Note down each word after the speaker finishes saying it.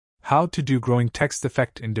How to do growing text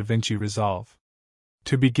effect in Davinci Resolve.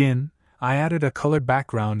 To begin, I added a colored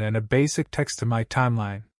background and a basic text to my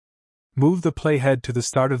timeline. Move the playhead to the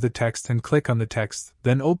start of the text and click on the text,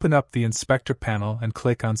 then open up the Inspector panel and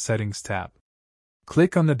click on Settings tab.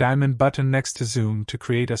 Click on the diamond button next to Zoom to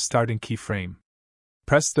create a starting keyframe.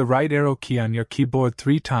 Press the right arrow key on your keyboard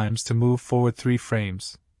 3 times to move forward 3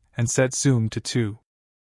 frames, and set Zoom to 2.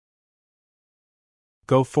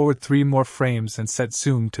 Go forward 3 more frames and set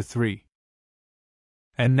Zoom to 3.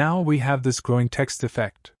 And now we have this growing text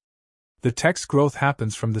effect. The text growth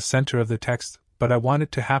happens from the center of the text, but I want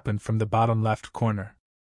it to happen from the bottom left corner.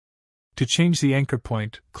 To change the anchor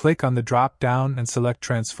point, click on the drop down and select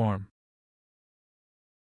Transform.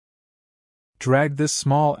 Drag this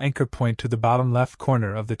small anchor point to the bottom left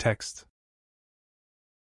corner of the text.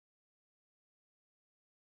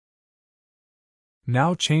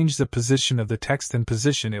 Now change the position of the text and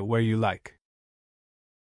position it where you like.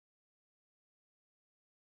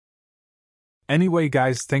 Anyway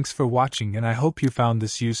guys, thanks for watching and I hope you found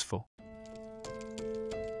this useful.